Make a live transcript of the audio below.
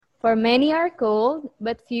For many are called,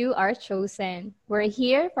 but few are chosen. We're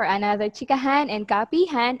here for another chikahan and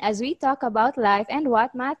kapihan as we talk about life and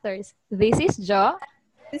what matters. This is Jo.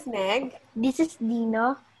 This is Meg. This is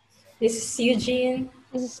Dino. This is Eugene.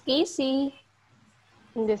 This is Casey.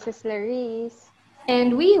 And this is Laris.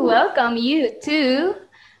 And we welcome you to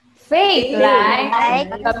Faith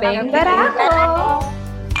Like Kapeng Barako.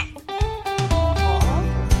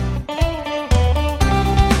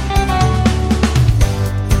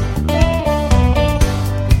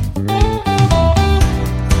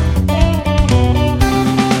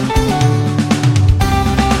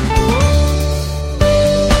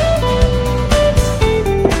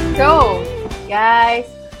 So, guys,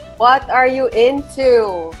 what are you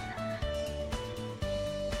into?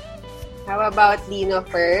 How about Dino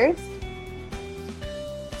first?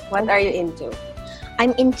 What are you into?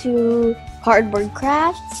 I'm into cardboard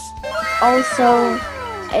crafts. Also,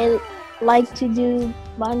 I like to do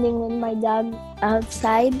bonding with my dog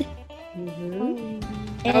outside. Mm-hmm.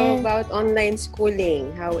 How And about online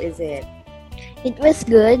schooling? How is it? it was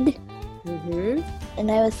good, Mm-hmm.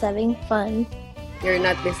 and I was having fun. You're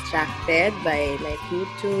not distracted by like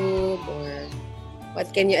YouTube or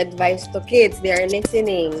what can you advise to kids? They are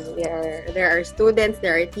listening. There are students,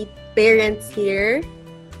 there are parents here.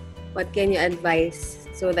 What can you advise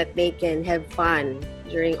so that they can have fun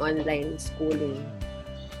during online schooling?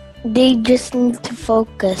 They just need to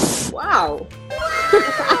focus. Wow!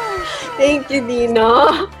 Thank you,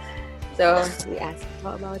 Dino. So, we asked,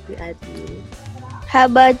 how about you, Ate? How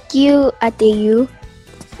about you, Ate Yu?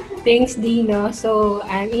 Thanks, Dino. So,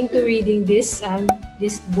 I'm into reading this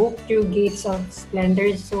book, Through Gates of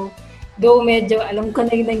Splendor. So, though medyo alam ko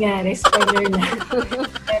na yung nangyari, spoiler na.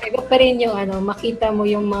 Pero iba pa rin yung makita mo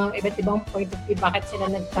yung mga iba't ibang point of view, bakit sila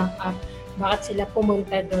nag-tank up, bakit sila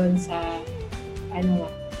pumunta doon sa,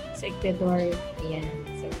 sa Ecuador. Ayan.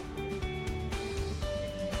 So,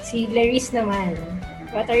 si Laris naman.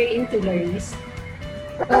 What are you into, Laris?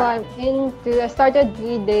 So, I started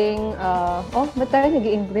reading, ba't tayo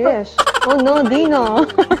nag-English? Oh no, Dino!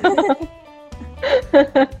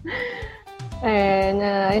 And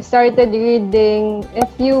I started reading If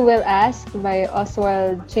You Will Ask by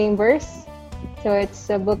Oswald Chambers. So, it's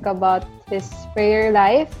a book about his prayer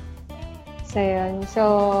life. So, yun.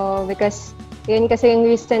 So, because yun kasi yung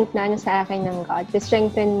recent na sa akin ng God to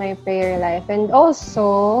strengthen my prayer life. And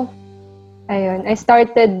also, ayun, I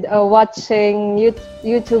started watching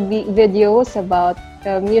YouTube videos about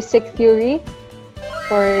music theory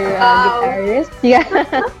for guitarists. Yeah.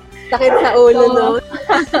 Sakit sa ulo, no?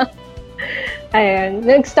 Ayun.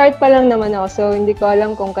 Nag-start pa lang naman ako. So, hindi ko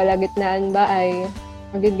alam kung kalagitnaan ba ay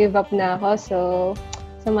mag-give up na ako. So,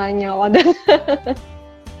 samahan niyo ako doon.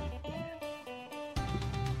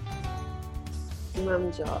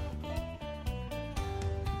 Ma'am Jo.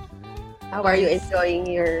 How are you enjoying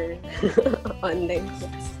your online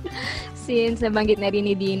class? Since nabanggit na rin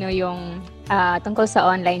ni Dino yung tungkol sa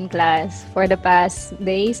online class, for the past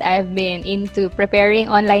days, I've been into preparing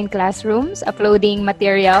online classrooms, uploading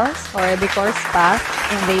materials for the course path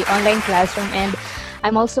in the online classroom, and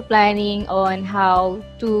I'm also planning on how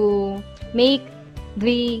to make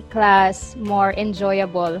the class more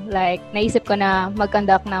enjoyable. Like, naisip ko na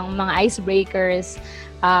mag-conduct ng mga icebreakers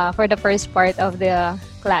for the first part of the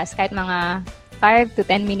class, kahit mga 5 to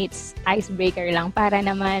 10 minutes icebreaker lang para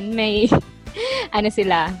naman may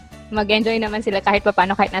mag-enjoy naman sila kahit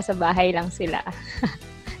paano, kahit nasa bahay lang sila.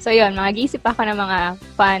 So yun, mag-iisip ako ng mga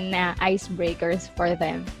fun na icebreakers for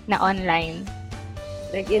them na online.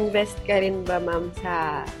 Nag-invest ka rin ba, ma'am,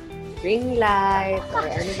 sa ring light or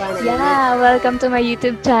ano ba? Yeah, welcome to my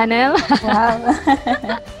YouTube channel. Wow.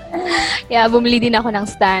 Yeah, bumili din ako ng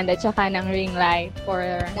stand at saka ng ring light for...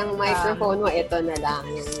 Yung microphone mo, ito na lang.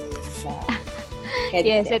 Yung sa headset.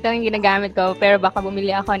 Yes, ito yung ginagamit ko. Pero baka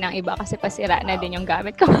bumili ako ng iba kasi pasira na din yung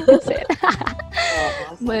gamit ko.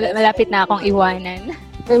 Malapit na akong iwanan.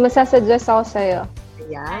 May masasuggest ako sa'yo.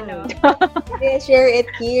 Ayan. Okay, share it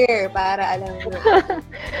here para alam mo.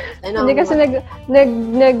 Hindi kasi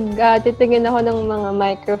titingin ako ng mga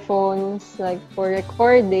microphones like for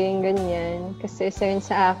recording, ganyan. Kasi isa yun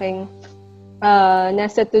sa aking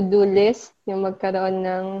nasa to-do list yung magkaroon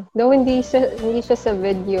ng, though hindi siya sa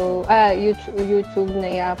video, YouTube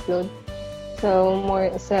na i-upload. So,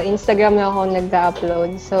 more sa Instagram na ako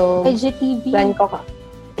nag-upload. So, IGTV. plan ko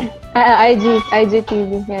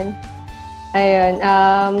IGTV, yan. Ayun,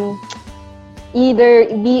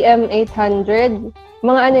 either BM800,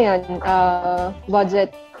 mga yun,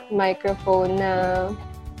 budget microphone na,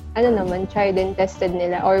 tried and tested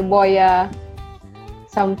nila, or Boya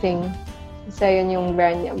something. Isa yun yung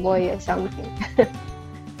brand niya, Boya something.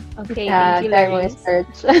 Okay, thank you, try mo Laris.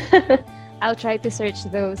 search. I'll try to search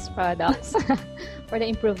those products for the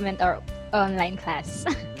improvement or online class.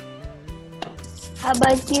 How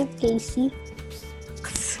about you, Casey?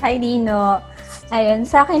 Hi, Dino. Ayun,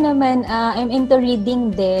 sa akin naman, I'm into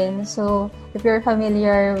reading din. So, if you're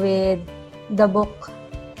familiar with the book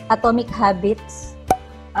Atomic Habits,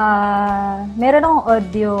 meron akong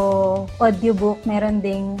audiobook, meron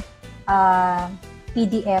ding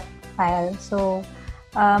PDF file. So,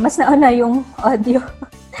 mas nauna yung audio.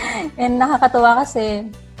 And nakakatawa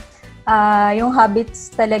kasi yung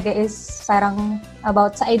habits talaga is parang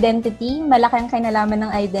about sa identity. Malaki ang kinalaman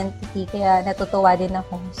ng identity, kaya natutuwa din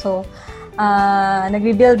ako. So,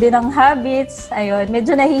 nag-rebuild din ng habits. Ayun,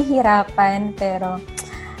 medyo nahihirapan, pero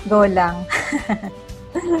go lang.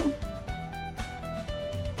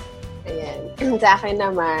 Ayan. Sa akin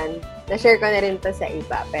naman, na-share ko na rin to sa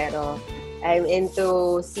iba, pero I'm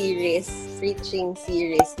into preaching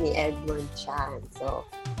series ni Edmund Chan. So,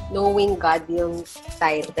 Knowing God yung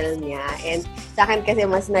title niya. And sa akin kasi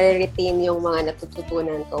mas nare-retain yung mga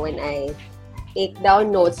natututunan ko when I take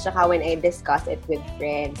down notes tsaka when I discuss it with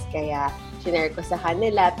friends. Kaya, sinare ko sa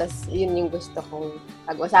kanila. Tapos, yun yung gusto kong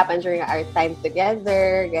pag-usapan during our time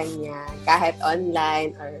together. Ganyan. Kahit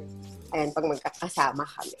online or ayan, pag magkakasama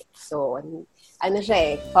kami. So, ano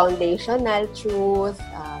siya foundational truth.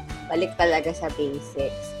 Balik talaga sa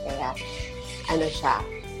basics. Kaya, ano siya,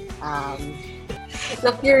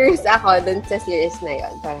 na-curious ako dun sa series na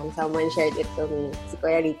yon. Parang someone shared it to me. Si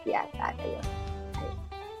Kuya Ricky ata.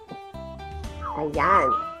 Ayan.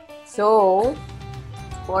 So,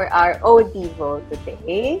 for our ODevo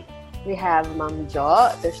today, we have Ma'am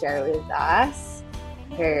Jo to share with us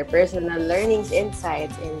her personal learnings,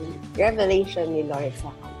 insights, and revelation ni Lord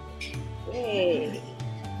sa kanya. Yay!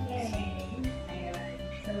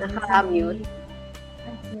 Naka-mute.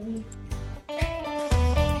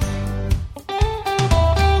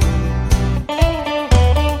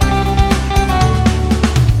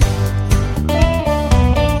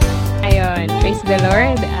 Praise the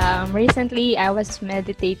Lord. Recently, I was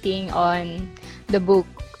meditating on the book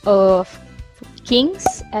of Kings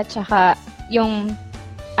at saka yung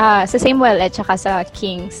sa Samuel at saka sa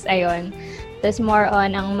Kings. Ayun. Tapos more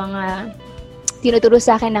on ang mga tinuturo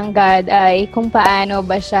sa akin ng God ay kung paano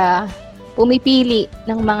ba siya pumipili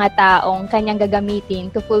ng mga taong kanyang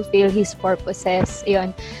gagamitin to fulfill His purposes.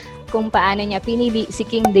 Ayun. Kung paano niya pinili si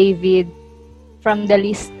King David from the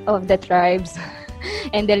list of the tribes.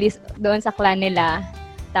 And the list doon sa clan nila.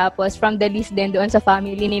 Tapos, from the list din doon sa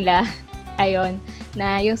family nila. Ayun.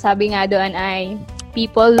 Na yung sabi nga doon ay,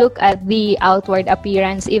 people look at the outward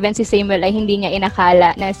appearance. Even si Samuel ay hindi niya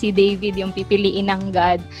inakala na si David yung pipiliin ng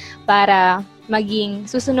God para maging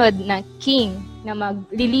susunod na king na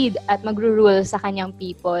mag-lead at mag-rule sa kanyang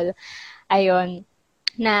people. Ayun.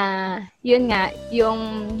 Na yun nga,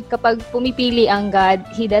 yung kapag pumipili ang God,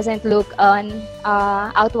 He doesn't look on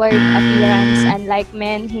outward appearance, and like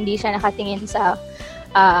men, hindi siya nakatingin sa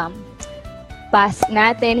past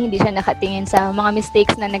natin, hindi siya nakatingin sa mga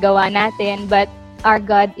mistakes na nagawa natin, but our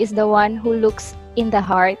God is the one who looks in the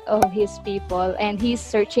heart of His people, and He's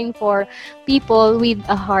searching for people with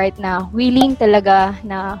a heart na willing talaga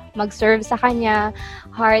na mag-serve sa Kanya,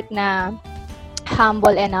 heart na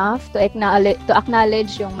humble enough to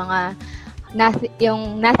acknowledge yung mga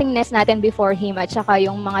yung nothingness natin before Him at saka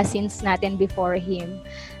yung mga sins natin before Him.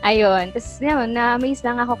 Ayun. Tapos yun, na-amaze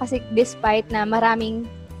lang ako kasi despite na maraming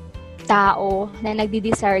tao na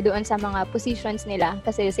nagdi-desire doon sa mga positions nila.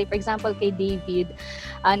 Kasi say for example kay David,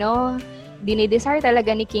 dinidesire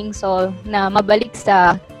talaga ni King Saul na mabalik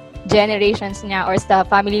sa generations niya or sa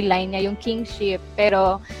family line niya yung kingship.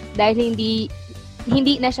 Pero dahil hindi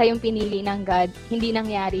na siya yung pinili ng God. Hindi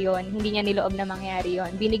nangyari yon. Hindi niya niloob na mangyari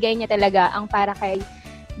yon. Binigay niya talaga ang para kay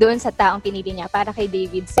doon sa taong pinili niya, para kay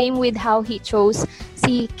David. Same with how he chose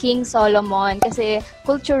si King Solomon. Kasi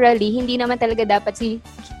culturally, hindi naman talaga dapat si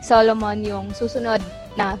Solomon yung susunod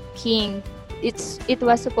na king. It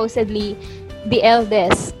was supposedly the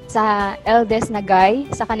eldest na guy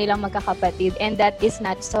sa kanilang magkakapatid. And that is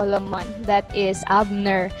not Solomon. That is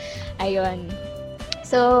Abner. Ayun.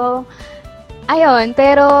 So, ayun,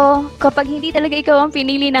 pero kapag hindi talaga ikaw ang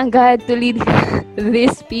pinili ng God to lead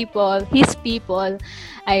these people, His people,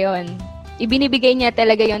 ayun, ibinibigay niya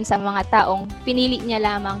talaga yon sa mga taong pinili niya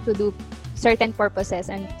lamang to do certain purposes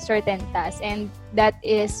and certain tasks. And that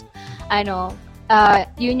is,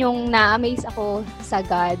 yun yung na-amaze ako sa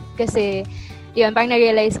God. Kasi, yun, parang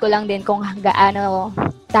na-realize ko lang din kung gaano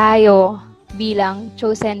tayo bilang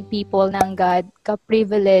chosen people ng God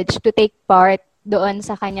ka-privilege to take part doon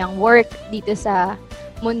sa kanyang work dito sa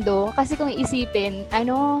mundo. Kasi kung isipin,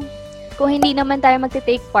 kung hindi naman tayo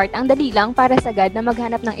magte-take part, ang dali lang para sa God na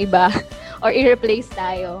maghanap ng iba or i-replace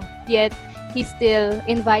tayo. Yet, He still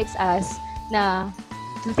invites us na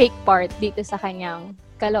to take part dito sa kanyang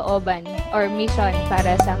kalooban or mission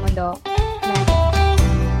para sa mundo.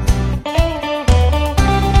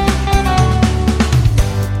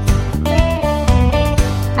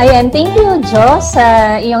 Ayan, thank you, Jo,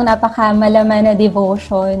 sa iyong napakamalaman na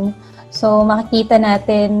devotion. So, makikita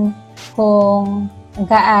natin kung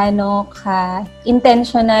gaano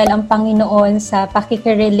ka-intentional ang Panginoon sa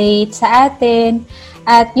pakikirelate sa atin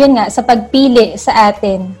at yun nga, sa pagpili sa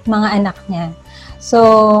atin, mga anak niya.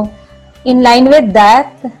 So, in line with that,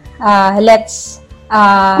 let's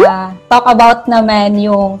talk about naman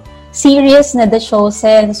yung series na The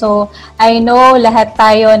Chosen. So, I know lahat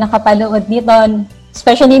tayo nakapanood nito,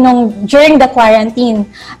 especially during the quarantine.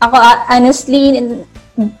 Ako, honestly,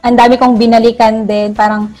 ang dami kong binalikan din.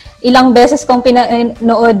 Parang ilang beses kong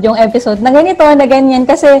pinanood yung episode na ganito, na ganyan.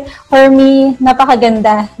 Kasi for me,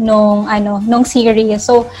 napakaganda nung series.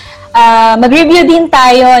 So, mag-review din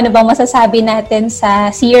tayo. Ano bang masasabi natin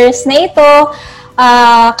sa series na ito?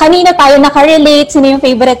 Kanina tayo nakarelate? Sino yung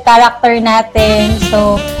favorite character natin?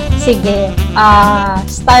 So, sige.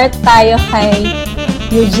 Start tayo kay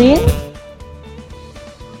Eugene.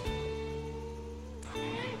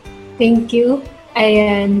 Thank you.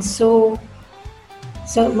 Ayan, so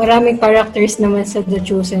maraming characters naman sa The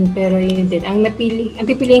Chosen, pero yun din. Ang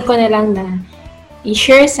pipiliin ko na lang na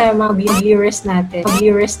i-share sa mga viewers natin,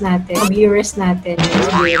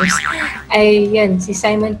 ay yan, si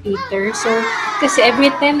Simon Peter. So, kasi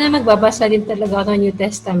every time na magbabasa din talaga ako ng New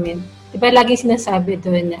Testament, diba laging sinasabi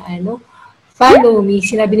doon na follow me,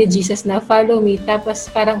 sinabi ni Jesus na follow me,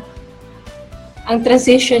 tapos parang ang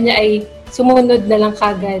transition niya ay sumunod na lang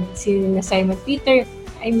kagad si Simon Peter.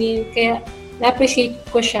 I mean, kaya na-appreciate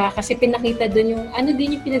ko siya kasi pinakita doon yung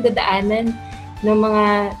din yung pinagdadaanan ng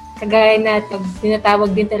mga kagaya na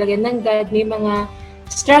tinatawag din talaga ng God. May mga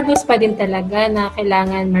struggles pa din talaga na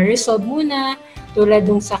kailangan ma-resolve muna, tulad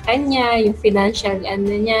dun sa kanya, yung financial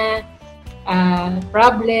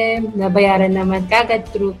problem, na bayaran naman kagad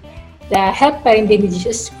through the help pa rin din ni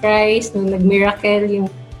Jesus Christ nung nag-miracle yung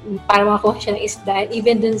para makakuha siya ng isda,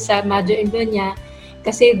 even dun sa mother-in-law niya,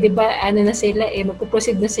 kasi di ba na sila,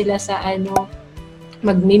 magpuproceed na sila sa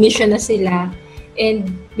mag-mission na sila, and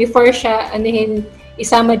before siya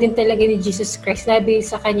isama din talaga ni Jesus Christ, sabi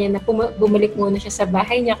sa kanya na bumalik muna siya sa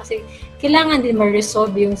bahay niya kasi kailangan din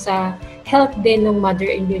ma-resolve yung sa health din ng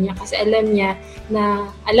mother-in-law niya, kasi alam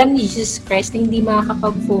ni Jesus Christ na hindi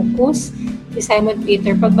makakapag-focus si Simon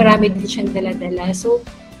Peter pag marami din siyang dala-dala. So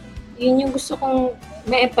yun yung gusto kong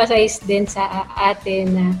ma-emphasize din sa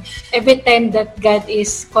atin na every time that God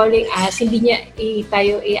is calling us, hindi niya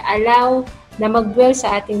tayo i-allow na mag-dwell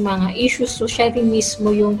sa ating mga issues. So, siya rin mismo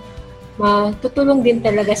yung matutulong din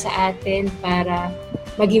talaga sa atin para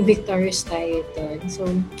maging victorious tayo doon. So,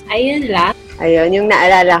 ayun lang. Ayun, yung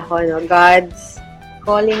naalala ko, God's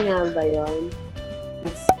calling nga ba yun?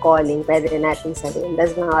 God's calling, pwede natin sabihin.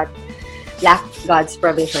 Does not lack God's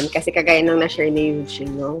provision. Kasi kagaya nung na-share ni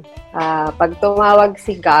Eugene, pag tumawag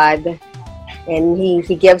si God and He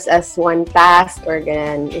gives us one task or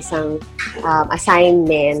isang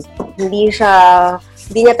assignment, hindi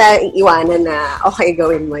niya tayo iiwanan na okay,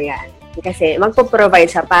 gawin mo yan. Kasi magpo-provide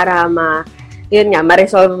siya para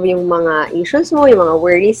ma-resolve yung mga issues mo, yung mga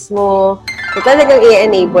worries mo. So talagang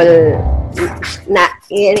i-enable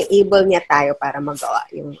niya tayo para magawa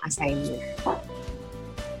yung assignment.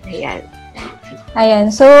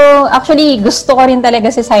 Ayan. So, actually, gusto ko rin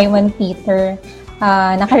talaga si Simon Peter.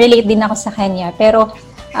 Nakarelate din ako sa kanya. Pero,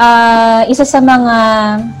 isa sa mga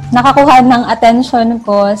nakakuha ng attention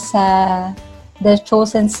ko sa The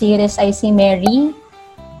Chosen series ay si Mary.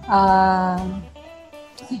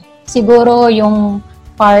 Siguro yung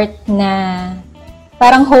part na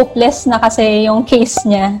parang hopeless na kasi yung case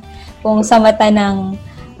niya kung sa mata ng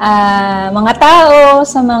mga tao,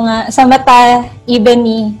 sa mata even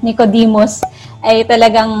ni Nicodemus ay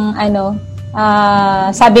talagang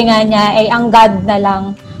sabi nga niya ay ang God na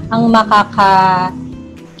lang ang makakatulong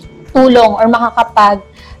or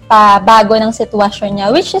makakapagpabago ng sitwasyon niya,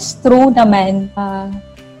 which is true naman.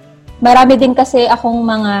 Marami din kasi akong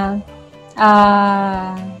mga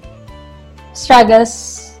struggles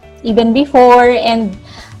even before, and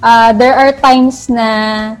there are times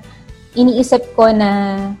na iniisip ko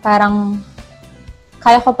na parang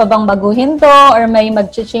kaya ko pa bang baguhin to or may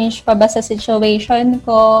mag-change pa ba sa situation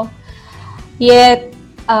ko. Yet,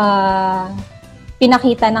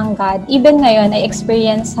 pinakita ng God. Even ngayon, I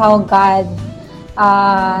experience how God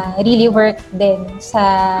really worked din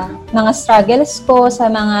sa mga struggles ko,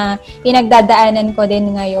 sa mga pinagdadaanan ko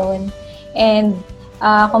din ngayon. And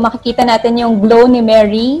kung makikita natin yung glow ni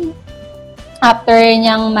Mary after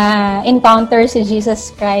niyang ma-encounter si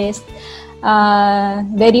Jesus Christ,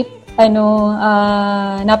 very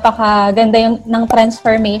napakaganda ng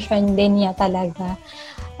transformation din niya talaga.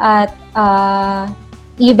 At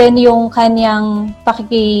even yung kanyang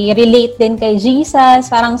pakiki-relate din kay Jesus,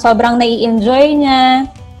 parang sobrang nai-enjoy niya.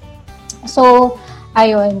 So,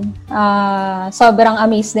 ayun, sobrang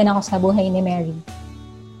amazed din ako sa buhay ni Mary.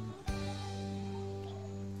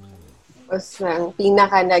 Tapos, ang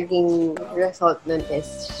pinaka naging result nun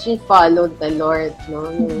is she followed the Lord, no?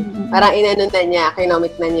 Parang inano na niya,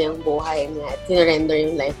 kinomit na niya yung buhay niya at sinurrender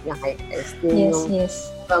yung life niya kay Christ.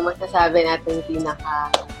 Yes. So, masasabi natin pinaka,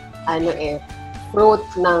 fruit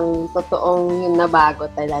ng totoong yung nabago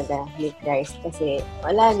talaga ni Christ. Kasi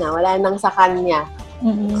wala nang sa kanya.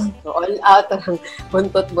 So, all out,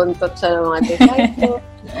 buntot-buntot siya ng mga disciples.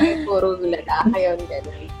 Puro lalaki yun,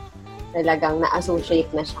 gano'n. Talagang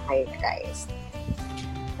na-associate na siya kay Christ.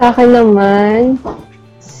 Akin naman,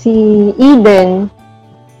 si Eden,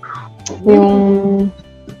 yung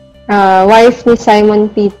wife ni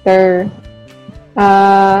Simon Peter.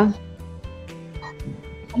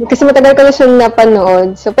 Kasi matagal ko na siya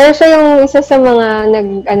napanood. So, pero siya yung isa sa mga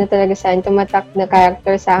talaga sa akin, tumatak na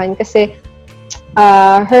character sa akin. Kasi,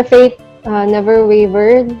 her faith never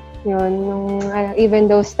wavered. Yun,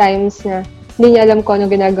 even those times na hindi niya alam kung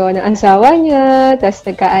ano ginagawa ng asawa niya, tapos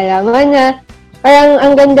nagkaalaman na. Parang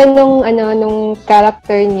ang ganda nung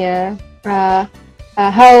character niya,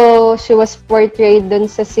 how she was portrayed dun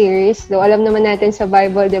sa series. Though alam naman natin sa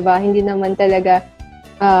Bible, di ba, hindi naman talaga,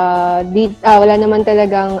 wala naman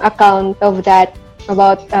talagang account of that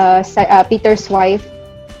about Peter's wife.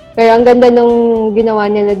 Pero ang ganda nung ginawa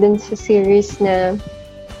nila dun sa series na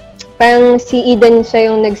parang si Eden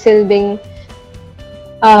siya yung nagsilbing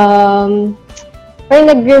pero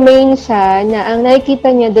nag-remain siya na ang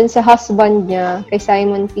nakikita niya dun sa husband niya, kay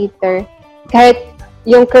Simon Peter, kahit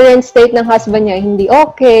yung current state ng husband niya hindi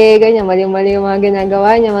okay, ganyan, mali-mali yung mga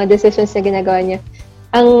ginagawa niya, mga decisions na ginagawa niya.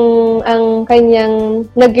 Ang kanyang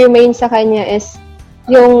nag-remain sa kanya is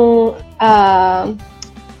yung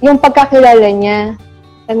pagkakilala niya.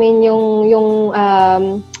 I mean,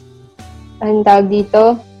 anong tawag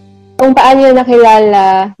dito? Kung paano niya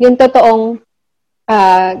nakilala yung totoong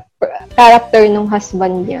character ng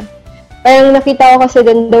husband niya. Parang nakita ko kasi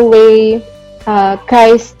then the way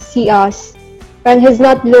Christ see us, parang he's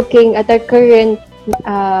not looking at our current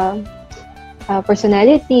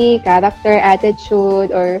personality, character,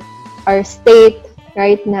 attitude, or our state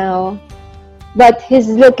right now, but he's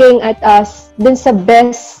looking at us dun sa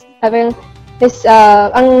best. Parang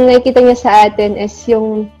ang nakikita niya sa atin is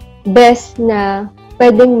yung best na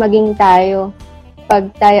pwedeng maging tayo pag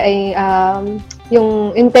tayo ay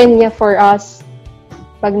yung intent niya for us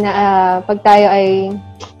pag tayo ay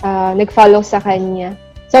nag-follow sa kanya.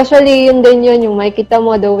 So actually, yun din yun, yung makikita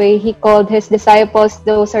mo the way he called his disciples,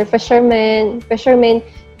 those are fishermen,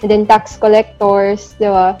 and then tax collectors, di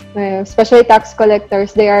ba? Especially tax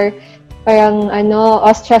collectors, they are parang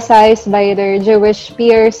ostracized by their Jewish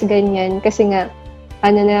peers, ganyan. Kasi nga,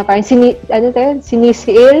 parang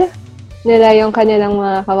sinisiil nila yung kanilang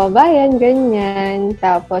mga kababayan, ganyan.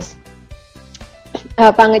 Tapos,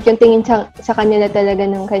 pangit yung tingin sa kanila talaga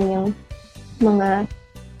ng kanyang mga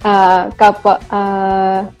kapwa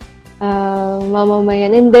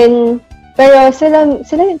mamamayan. And then, pero sila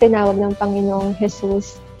yung tinawag ng Panginoong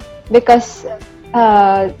Jesus because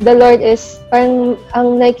the Lord is, parang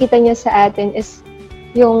ang nakikita niya sa atin is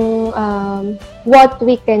yung what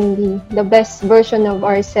we can be, the best version of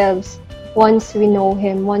ourselves once we know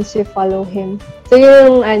Him, once we follow Him. So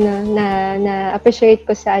yung na-appreciate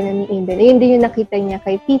ko sa ni Eden, yun din yung nakita niya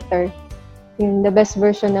kay Peter, yung the best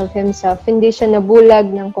version of himself. Hindi siya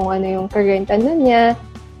nabulag ng kung ano yung current niya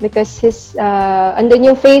because andun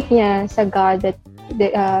yung faith niya sa God that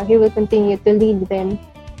He will continue to lead them.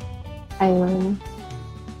 Ayun.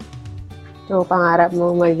 So, pangarap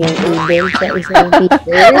mo maging Eden sa isang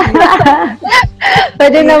Peter?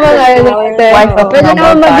 Pwede naman pwede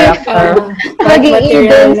naman maging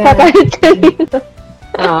Eden sa kahit kanino.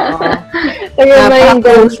 Oo.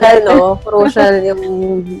 Napaka-crucial, no? Crucial yung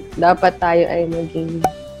dapat tayo ay maging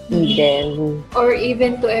Eden. Or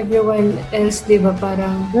even to everyone else, di ba?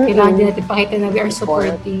 Parang kailangan din natin pakita na we are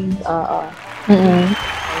supporting. Oo.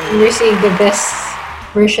 We're seeing the best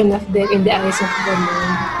version of them in the eyes of the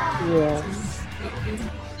Lord. Yes.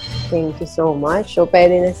 Thank you so much. So,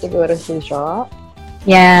 pwede na siguro si Shaw.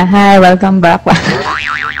 Yeah, hi, welcome back.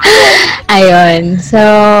 Ayun. So,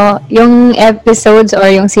 yung episodes or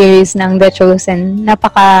yung series ng The Chosen,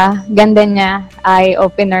 napaka-ganda niya.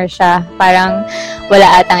 Eye-opener siya. Parang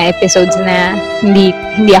wala atang episodes na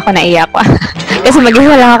hindi ako naiyak. Kasi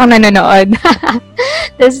mag-isa lang ako nanonood.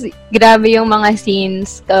 Tapos, grabe yung mga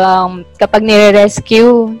scenes kapag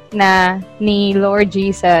nire-rescue na ni Lord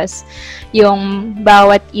Jesus, yung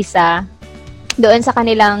bawat isa, doon sa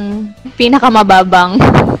kanilang pinakamababang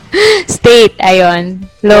state, ayun.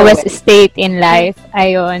 Lowest state in life,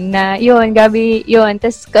 ayun. Na, yun, gabi, yun.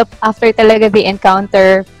 Tapos, after talaga the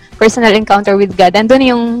encounter, personal encounter with God, andun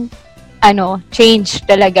yung, change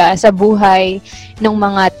talaga sa buhay ng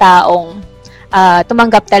mga taong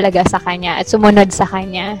tumanggap talaga sa Kanya at sumunod sa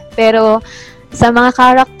Kanya. Pero, sa mga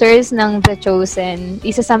characters ng The Chosen,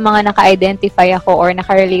 isa sa mga naka-identify ako or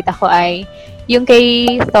naka-relate ako ay yung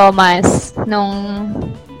kay Thomas,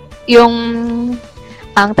 yung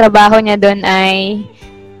ang trabaho niya doon ay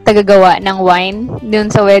tagagawa ng wine doon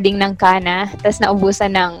sa wedding ng Cana, tapos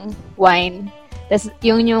naubusan ng wine. Tapos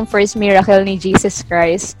yung first miracle ni Jesus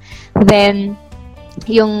Christ. Then,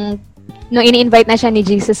 nung ini-invite na siya ni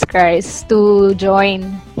Jesus Christ to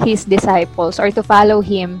join his disciples or to follow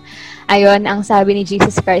him, ayun, ang sabi ni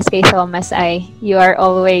Jesus Christ kay Thomas ay, you are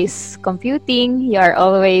always computing, you are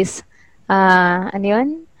always,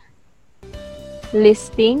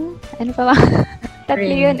 listing? Ano pa ba? Tatlo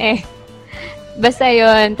yun eh. Basta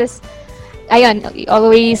yun. Tapos, ayun,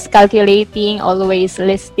 always calculating, always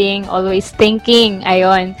listing, always thinking.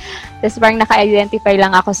 Ayun. Tapos parang naka-identify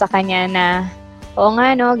lang ako sa kanya na, oo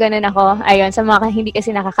nga, no, ganun ako. Ayun, sa mga hindi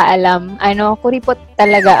kasi nakakaalam, kuripot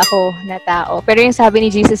talaga ako na tao. Pero yung sabi ni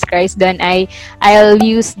Jesus Christ doon ay, I'll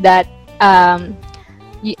use that, ang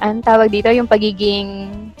tawag dito, yung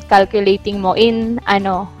pagiging calculating mo in,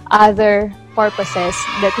 other purposes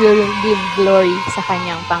that will give glory sa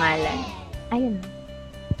kanyang pangalan. Ayun.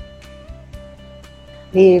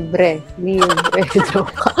 Libre.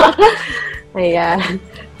 Joke. Ayan.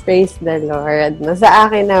 Praise the Lord. No,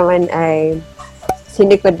 sa akin naman ay si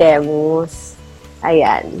Nicodemus.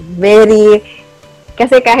 Ayan.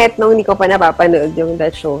 Kasi kahit nung hindi ko pa napapanood yung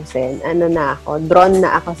The Chosen, drawn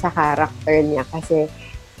na ako sa character niya kasi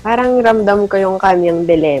parang ramdam ko yung kanyang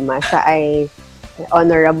dilemma. Siya ay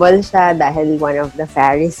honorable siya dahil one of the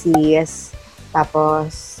Pharisees.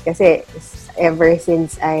 Tapos, kasi ever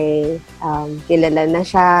since ay kilala na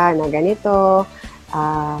siya na ganito,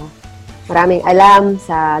 maraming alam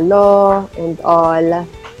sa law and all.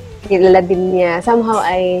 Kilala din niya. Somehow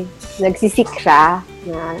ay nagsisik siya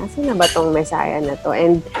na asan na ba tong Messiah na to?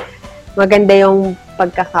 And maganda yung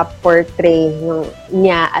pagkaka-portray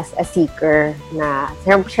niya as a seeker na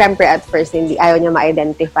syempre at first ayaw niya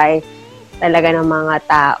ma-identify talaga ng mga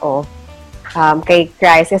tao kay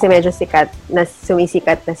Christ kasi medyo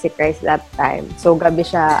sumisikat na si Christ that time. So gabi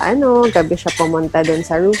siya pumunta dun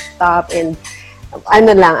sa rooftop and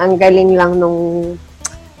ang galing lang nung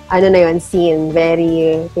scene,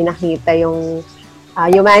 very pinakita yung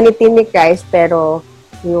humanity ni Christ pero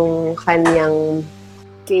yung kanyang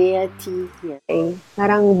creativity,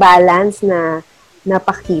 parang balance na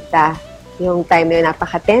napakita. Yung time na yun,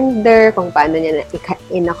 napaka-tender, kung paano niya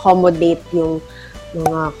in-accommodate yung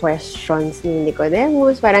mga questions ni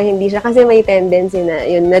Nicodemus. Parang hindi siya, kasi may tendency na,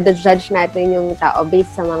 na-judge natin yung tao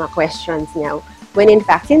based sa mga questions niya. When in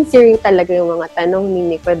fact, sincere talaga yung mga tanong ni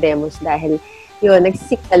Nicodemus dahil,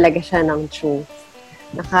 nagsisik talaga siya ng truth.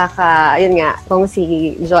 Kung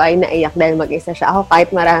si Jo ay naiyak dahil mag-isa siya. Ako,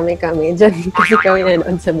 kahit marami kami, dyan kasi kami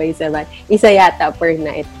nanood sabay-sabay. Isa yata per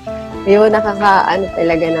night.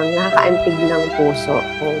 Nakakaantig ng puso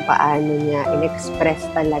kung paano niya in-express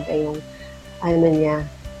talaga yung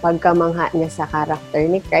pagkamangha niya sa character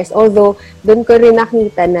ni Christ. Although, doon ko rin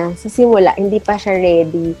nakita na sa simula, hindi pa siya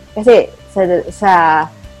ready. Kasi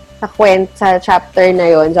sa chapter na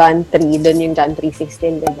yon, John 3, doon yung John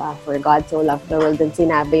 3:16, diba? For God so loved the world, doon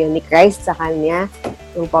sinabi yun ni Christ sa kanya,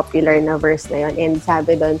 yung popular na verse na yon. And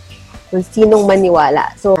sabi doon, kung sinong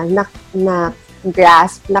maniwala. So,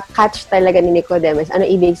 na-catch talaga ni Nicodemus, ano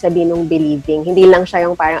ibig sabihin ng believing. Hindi lang siya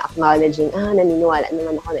yung parang acknowledging, naniniwala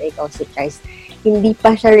naman ako na ikaw si Christ. Hindi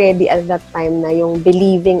pa siya ready at that time na yung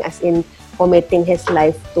believing as in committing his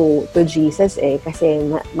life to Jesus kasi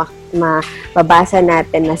mababasa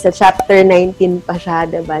natin na sa chapter 19 pa siya,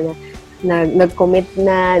 diba, na nag-commit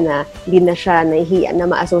na hindi na siya nahihiya na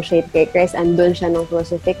ma-associate kay Christ, andun siya ng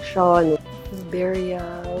crucifixion,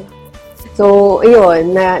 burial. So,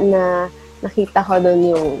 yun, nakita ko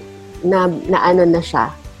doon yung na siya,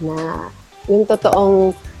 na yung totoong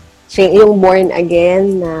yung born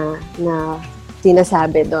again na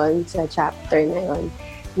sinasabi doon sa chapter na yon.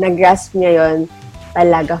 Nag-grasp niya yon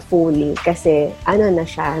talaga fully kasi na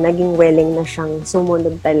siya, naging willing na siyang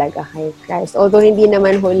sumunod talaga kay Christ. Although hindi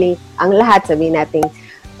naman huli ang lahat, sabihin natin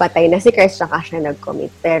patay na si Christ saka siya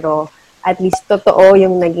nag-commit. Pero at least totoo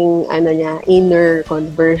yung naging niya, inner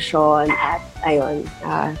conversion at ayun,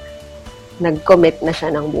 nag-commit na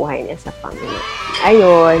siya ng buhay niya sa Panginoon.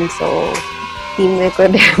 Ayun, so Team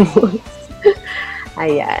Nicodemus.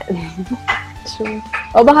 Ayan. Sure.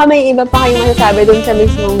 O baka may iba pa kayong masasabi dun sa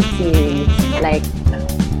mismong series. Like,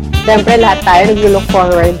 siyempre lahat tayo nag-look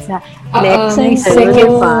forward sa next season.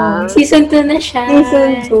 Season 2 na siya.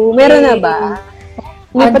 Season 2. Meron na ba?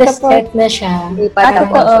 On the set na siya.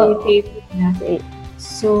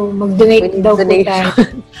 So, mag-donate daw po tayo.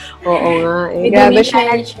 Oo nga. Grabe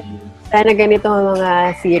siya. Sana ganito ang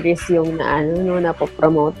mga series yung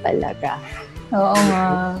napopromote talaga. Oo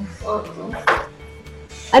nga.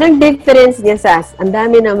 Anong difference niya, Sas? Ang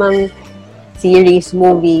dami namang series,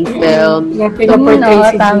 movie, film.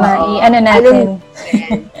 Tama. Natin.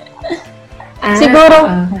 Siguro,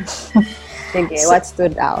 sige, what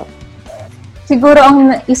stood out? Siguro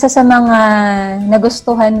ang isa sa mga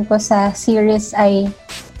nagustuhan ko sa series ay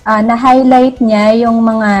na-highlight niya yung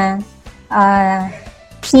mga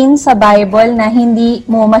scenes sa Bible na hindi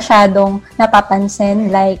mo masyadong napapansin,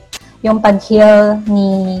 like yung pag-heal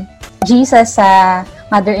ni Jesus sa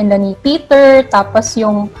mother-in-law ni Peter, tapos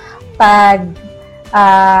yung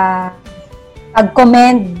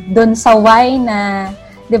pag-commend dun sa wine na,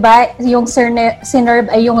 di ba, yung sinerve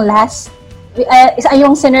ay yung last,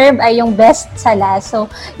 yung sinerve ay yung best sa last.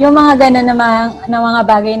 So, yung mga gano'n na mga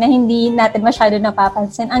bagay na hindi natin masyado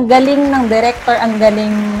napapansin. Ang galing ng director, ang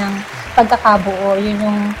galing ng pagkakabuo. Yun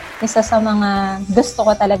yung isa sa mga gusto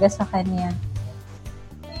ko talaga sa kanya.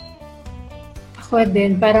 Ako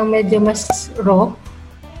din, parang medyo mas raw.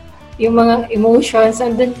 Yung mga emotions,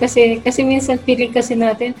 andun kasi minsan feeling kasi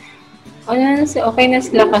natin, okay na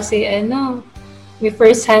sila kasi, may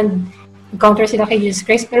first hand encounter sila kay Jesus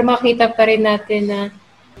Christ, pero makita pa rin natin na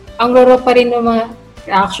ang laro pa rin ng mga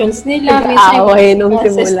actions nila. Nag-aaway nung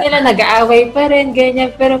simula. Nila, nag-aaway pa rin,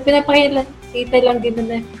 ganyan. Pero pinapakita lang din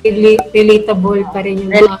na relatable pa rin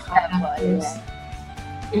yung mga characters.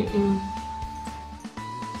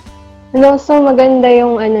 And also, maganda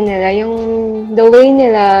yung yung the way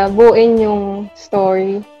nila buuin yung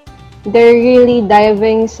story. They're really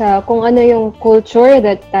diving sa kung ano yung culture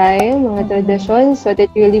that time, mga traditions, what it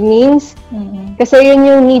really means. Kasi yun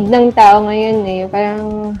yung need ng tao ngayon eh.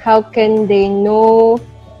 Parang how can they know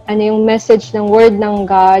yung message ng word ng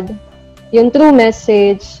God, yung true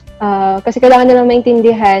message. Kasi kailangan nilang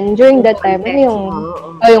maintindihan during that time, yung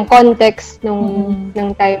context ng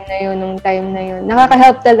time na yun.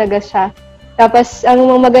 Nakaka-help talaga siya. Tapos, ang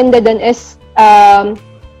maganda doon is,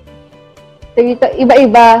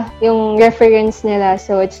 iba-iba yung reference nila.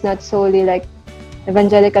 So, it's not solely like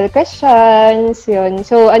evangelical Christians, yun.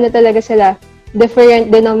 So, talaga sila,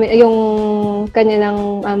 different yung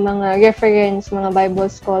kanilang mga reference, mga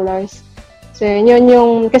Bible scholars. So, yun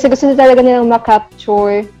yung, kasi gusto talaga nilang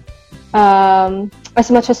ma-capture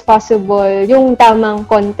as much as possible yung tamang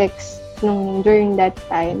context during that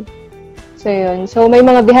time. So, yun. So, may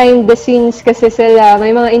mga behind the scenes kasi sila, may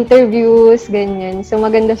mga interviews, ganyan. So,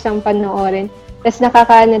 maganda siyang panoorin. Tapos,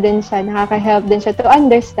 din siya, nakaka-help din siya to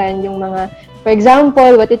understand yung mga, for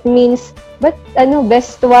example, what it means, but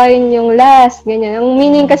best wine yung last, ganyan. Ang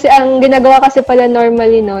meaning kasi, ang ginagawa kasi pala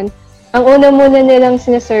normally nun, ang una muna nilang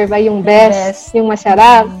sinaserve ay yung best. Yung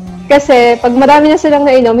masarap. Kasi, pag marami na silang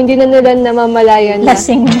nainom, hindi na nila namamalayan na.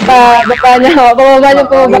 Lasing. Pababa na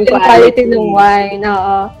yung quality ng wine.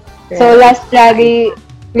 Oo. So, last lagi,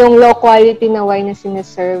 yung low quality na wine na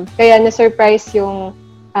sinaserve. Kaya na-surprise yung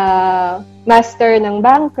master ng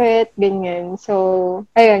banquet, ganyan. So,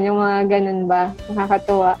 ayun, yung mga ganun ba?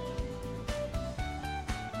 Nakakatuwa.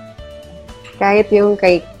 Kahit yung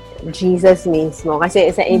kay Jesus mismo. Kasi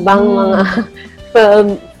sa ibang mga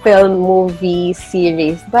film, movie,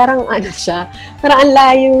 series, parang parang ang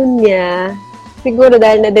layo niya. Siguro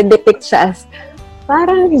dahil na-depict siya as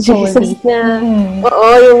parang Jesus na, oo,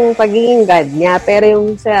 yung pagiging God niya. Pero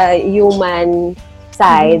yung sa human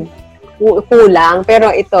side, kulang.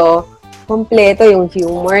 Pero ito, kompleto yung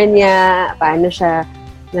humor niya, paano siya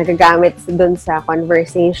nagagamit doon sa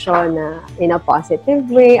conversation na in a positive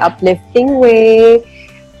way, uplifting way.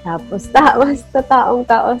 Tapos, basta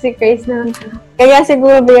taong-tao si Christ na. Kaya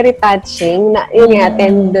siguro very touching na yun nga,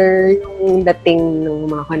 tender yung dating ng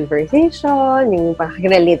mga conversation, yung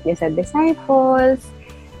pakirelate niya sa disciples.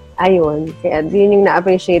 Ayun. Kaya yun yung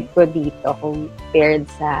na-appreciate ko dito compared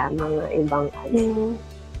sa mga ibang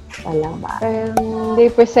palabas. They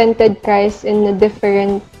presented Christ in a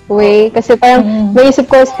different way. Kasi parang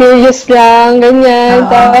naisip ko, serious lang, ganyan.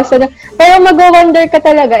 Tapos, pero mag-wonder ka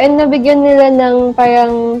talaga. And nabigyan nila ng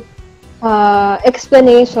parang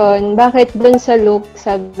explanation bakit dun sa Luke,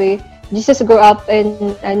 sabi, Jesus grew up in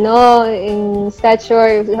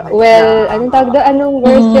stature, well, anong tawag doon? Anong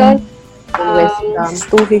verse yun? Wisdom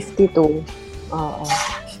 252. Oo.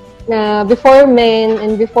 Na before men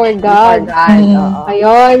and before God.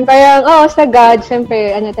 Ayun, parang, sa God,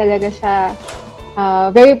 syempre, talaga siya,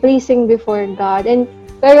 very pleasing before God. And,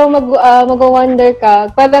 pero mag-wonder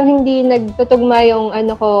ka, parang hindi nagtutugma yung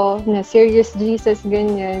na serious Jesus,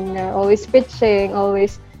 ganyan, na always preaching,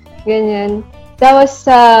 always ganyan. That was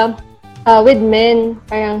with men,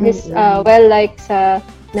 parang his well-liked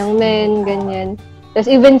ng men, ganyan. Tapos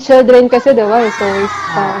even children kasi, diba, is always,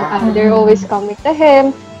 they're always coming to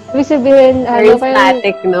him. Ibig sabihin,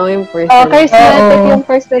 charismatic, no? Yung personality. Charismatic yung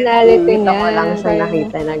personality niya. Ko lang siya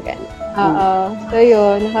nakita na gano'n. So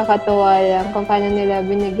yun, nakakatuwa lang kung paano nila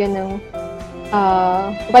binigyan ng,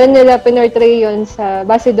 paano nila pinortray yun sa,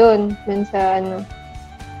 base doon sa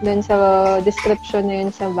description na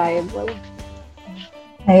yun sa Bible.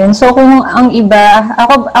 Ayun. So, kung ang iba,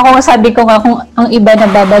 ako sabi ko nga, kung ang iba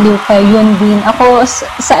nababaliw ka, yun din. Ako,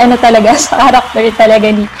 sa talaga, sa character talaga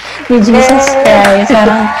ni Jesus Christ.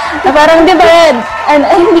 Parang, di ba,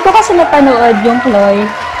 hindi ko kasi napanood yung Chloe.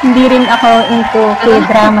 Hindi rin ako into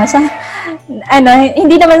K-drama.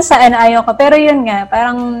 Hindi naman sa ayaw ko. Pero yun nga,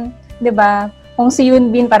 parang, di ba, kung si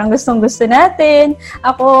Yoonbin, parang gustong-gusto natin.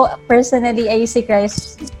 Ako, personally, ay si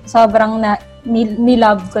Christ, sobrang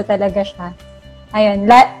nilove ko talaga siya. Ayun,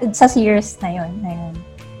 sa series na yun. Ayun.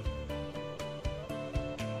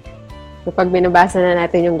 Kapag binabasa na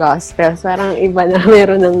natin yung Gospels, parang iba na,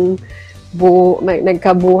 meron ng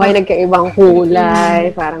nagkabuhay, nagkaibang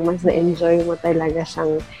kulay, parang mas na-enjoy mo talaga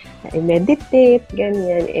siyang i-meditate,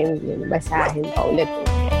 ganyan, and yun, basahin pa ulit.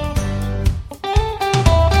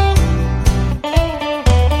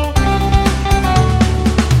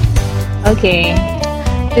 Okay.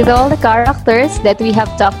 With all the characters that we have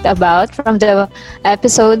talked about from the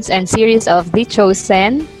episodes and series of The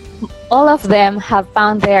Chosen, all of them have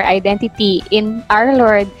found their identity in our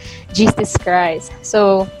Lord Jesus Christ.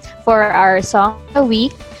 So, for our song of the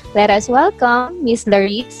week, let us welcome Miss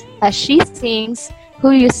Laris as she sings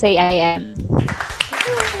Who You Say I Am.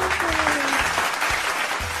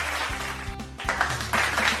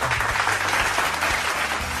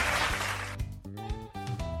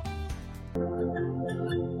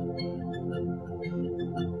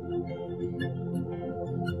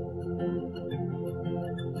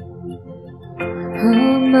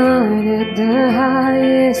 Whom at the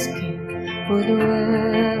highest King would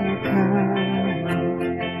welcome.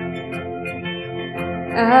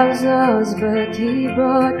 I was lost, but He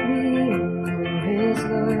brought me His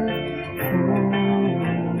love for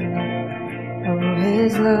me. Oh,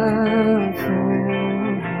 His love for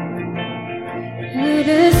me. Who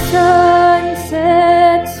the Son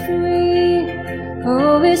sets free,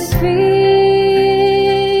 oh, is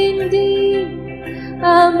free indeed.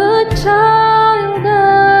 I'm a child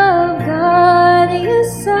of God,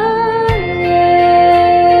 yes I am.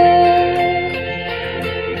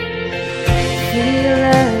 Feel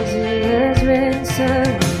as He has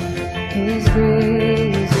ransomed, His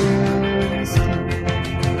grace runs deep.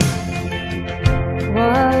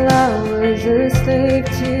 While I was a slave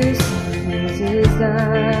to sin, Jesus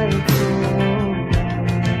died for me.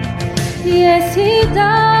 Yes, He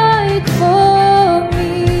died for me.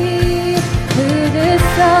 Who the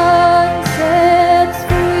Son sets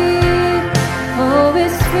free, oh,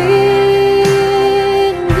 is free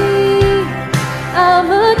indeed.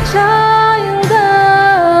 I'm a child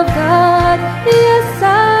of God, yes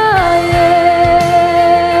I am.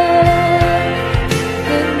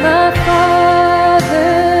 In my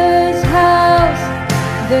Father's house,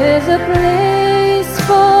 there's a place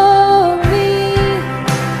for me.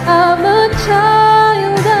 I'm a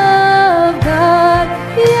child of God,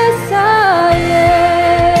 yes I am.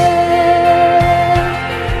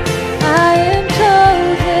 I am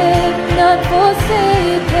chosen, not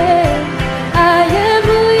forsaken. I am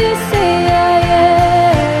who You say I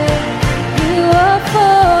am. You are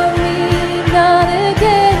for me, not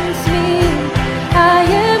against me. I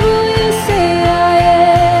am who You say I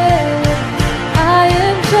am. I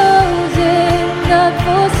am chosen, not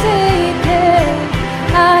forsaken.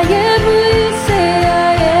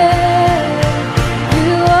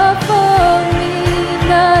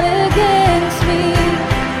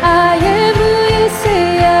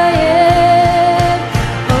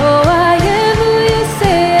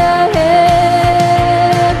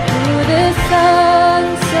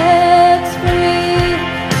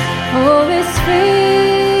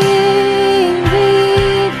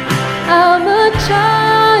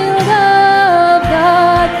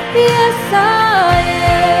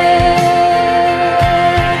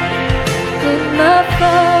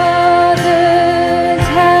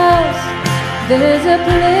 a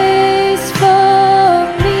place for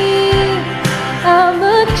me. I'm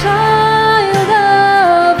a child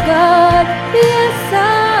of God. Yes,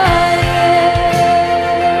 I am.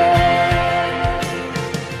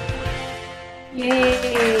 Yay!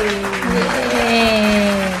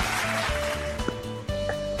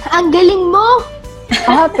 Ang galing mo!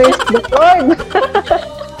 Praise the Lord!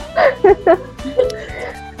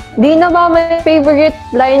 Dino ba may favorite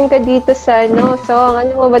line ka dito sa song?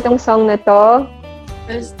 Ano mo ba tong song na to?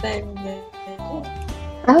 First time na.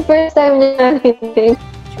 First time niya narinig.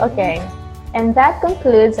 Okay. And that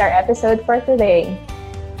concludes our episode for today.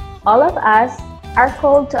 All of us are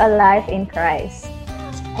called to a life in Christ.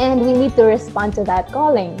 And we need to respond to that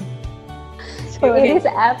calling. So it is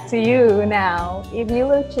up to you now if you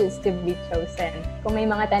will choose to be chosen. Kung may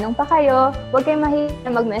mga tanong pa kayo, huwag kayong mahiya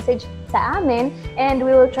mag-message sa amin and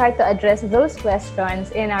we will try to address those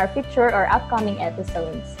questions in our future or upcoming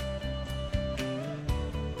episodes.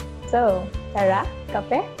 So, tara,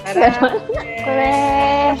 kape? Tara.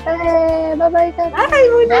 Kape! Bye-bye, kape! Bye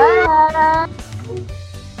muna! Bye!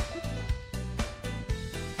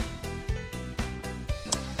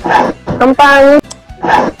 Ang pangit.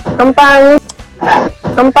 Ang pangit.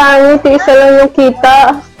 Ang pangit. Isa lang yung kita.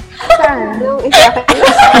 Yung isa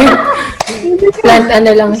Plant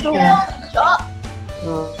ano lang siya.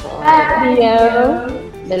 Hello!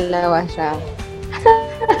 Dalawa siya.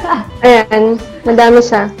 Ayan. Madami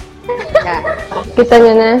siya. Yeah. Kita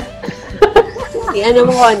niyo na. Ano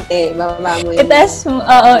mo konti, bababa mo yun. Itas,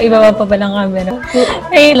 oo, ibaba pa ba lang camera?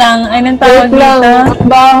 Ay lang, anong tawag Wait lang. dito?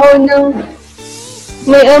 Baho ng...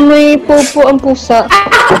 May amoy pupo ang pusa.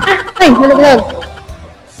 Ay, nalaglag.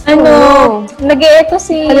 Ano? Nag-e-echo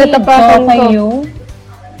si Ano, tapakan ko. kayo?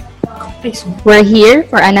 We're here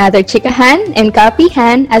for another Chikahan and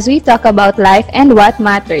Kapihan as we talk about life and what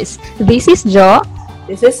matters. This is Jo.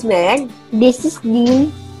 This is Meg. This is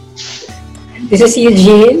Dean. This is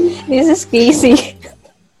Eugene. This is Casey.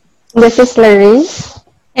 This is Larry.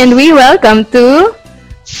 And we welcome to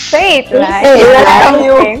Faith Life. Hey, welcome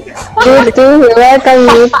you. You too. Welcome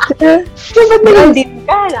you too. Ba't nandito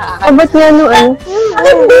ka na? Abot nga noon.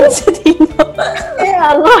 Nandun sa Dino.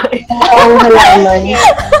 Kaya nga. Ang halaman.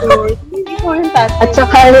 Hindi ko yung tatay. At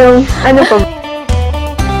saka yung, ano pa ba?